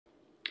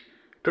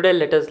Today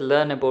let us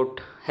learn about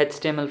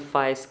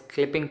HTML5's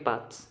clipping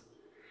paths.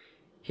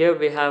 Here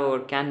we have our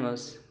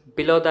canvas.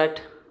 Below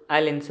that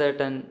I'll insert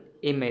an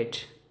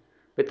image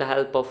with the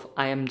help of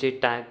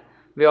img tag.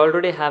 We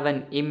already have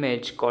an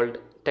image called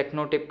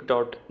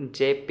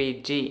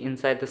technotip.jpg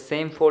inside the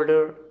same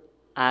folder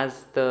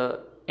as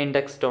the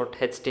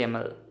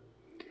index.html.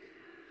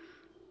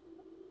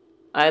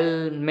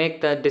 I'll make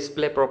the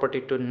display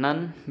property to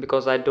none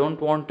because I don't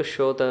want to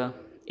show the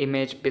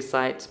image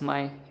besides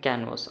my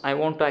canvas. I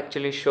want to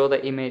actually show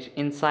the image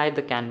inside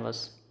the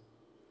canvas.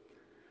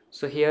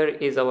 So here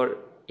is our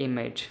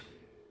image.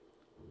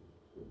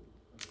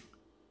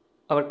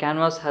 Our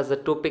canvas has a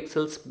 2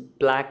 pixels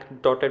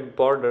black dotted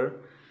border.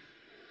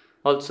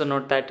 Also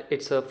note that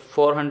it's a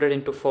 400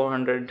 into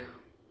 400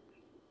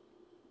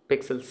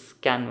 pixels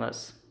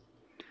canvas.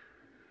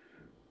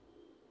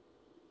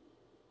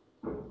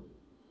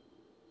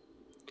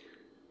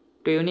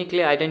 To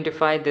uniquely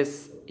identify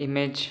this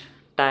image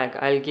tag,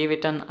 I'll give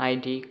it an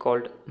ID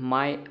called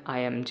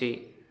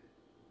myimg.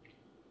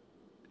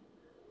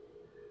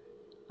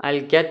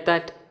 I'll get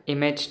that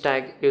image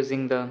tag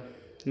using the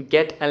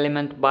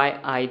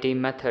getElementById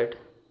method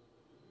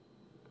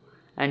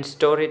and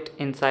store it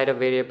inside a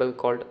variable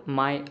called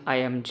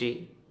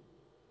myimg.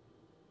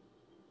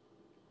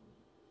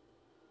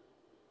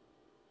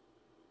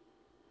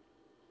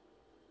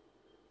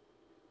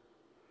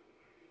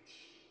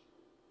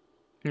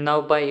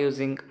 Now by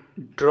using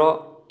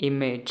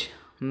drawImage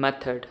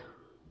method,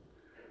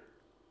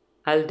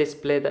 I'll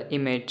display the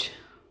image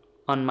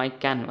on my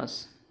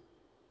canvas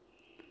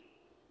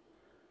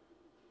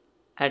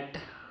at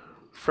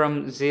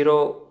from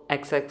 0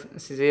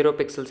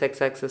 pixels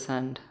x-axis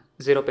and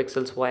 0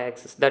 pixels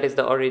y-axis. That is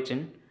the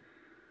origin.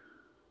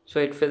 So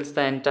it fills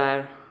the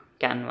entire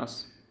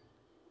canvas.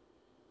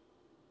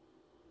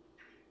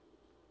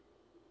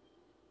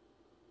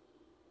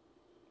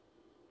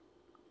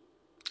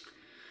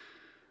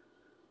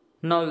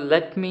 Now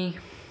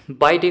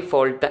by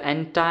default the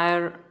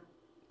entire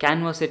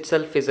canvas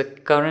itself is a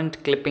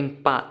current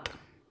clipping path,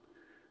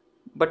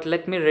 but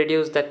let me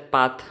reduce that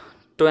path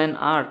to an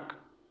arc.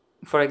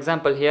 For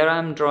example, here I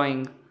am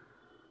drawing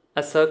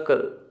a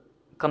circle,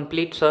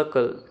 complete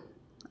circle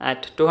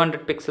at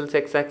 200 pixels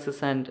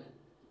x-axis and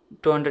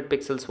 200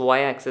 pixels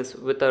y-axis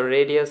with a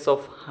radius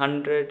of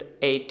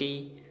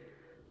 180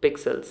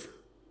 pixels.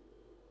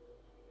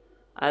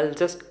 I'll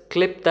just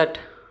clip that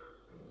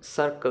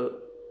circle,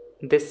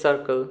 this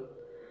circle,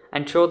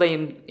 and show the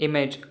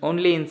image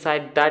only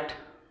inside that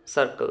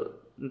circle,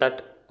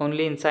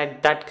 only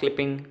inside that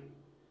clipping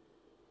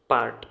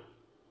part.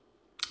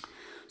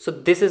 So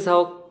this is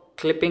how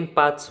clipping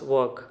paths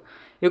work.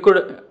 You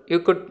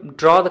could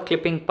draw the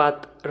clipping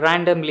path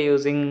randomly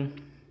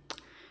using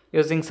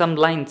some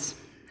lines.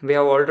 We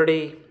have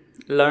already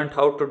learned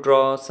how to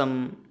draw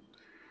some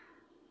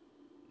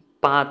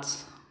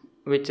paths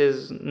which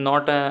is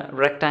not a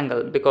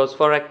rectangle, because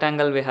for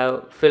rectangle we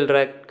have fill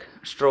rect,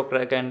 stroke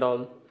rect and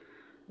all,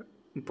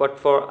 but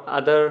for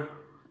other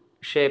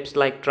shapes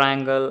like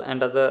triangle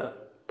and other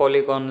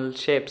polygonal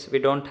shapes we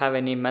don't have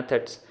any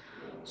methods.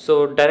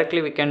 So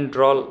directly we can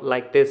draw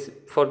like this.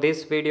 For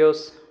these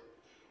videos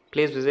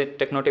please visit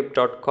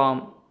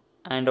technotip.com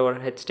and our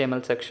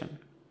HTML section.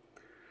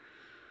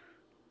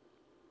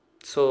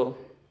 So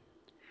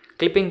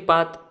clipping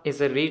path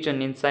is a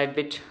region inside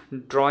which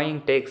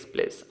drawing takes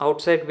place,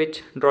 outside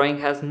which drawing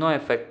has no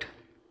effect.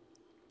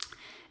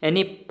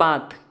 Any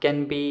path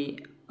can be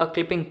a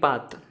clipping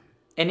path.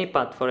 Any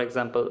path, for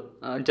example,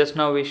 just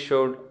now we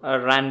showed a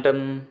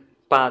random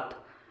path,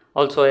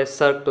 also a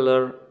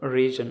circular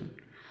region.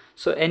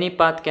 So any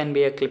path can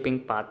be a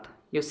clipping path.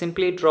 You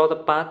simply draw the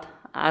path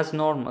as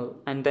normal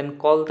and then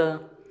call the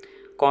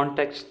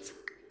context's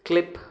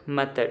clip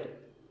method.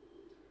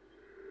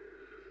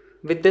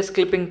 With this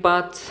clipping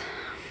paths,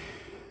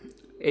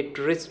 it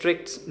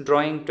restricts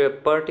drawing to a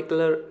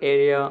particular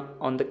area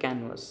on the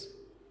canvas.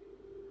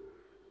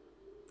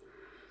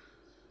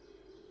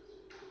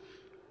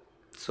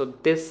 So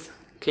this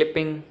clip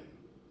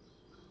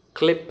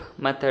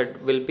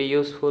method will be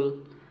useful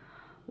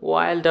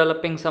while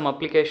developing some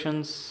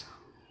applications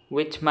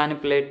which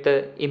manipulate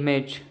the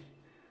image,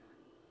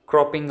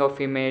 cropping of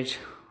image,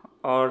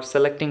 or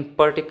selecting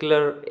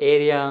particular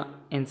area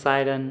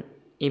inside an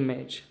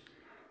image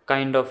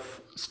kind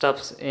of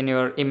stuffs in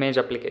your image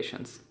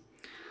applications.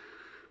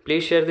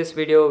 Please share this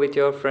video with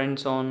your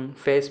friends on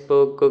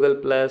Facebook, Google+,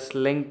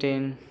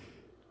 LinkedIn,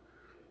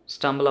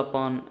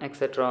 StumbleUpon,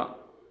 etc.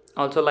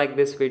 Also like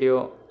this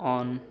video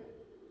on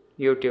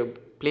YouTube.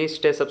 Please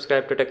stay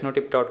subscribed to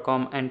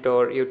technotip.com and to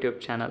our YouTube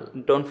channel.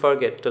 Don't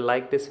forget to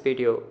like this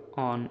video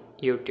on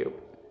YouTube.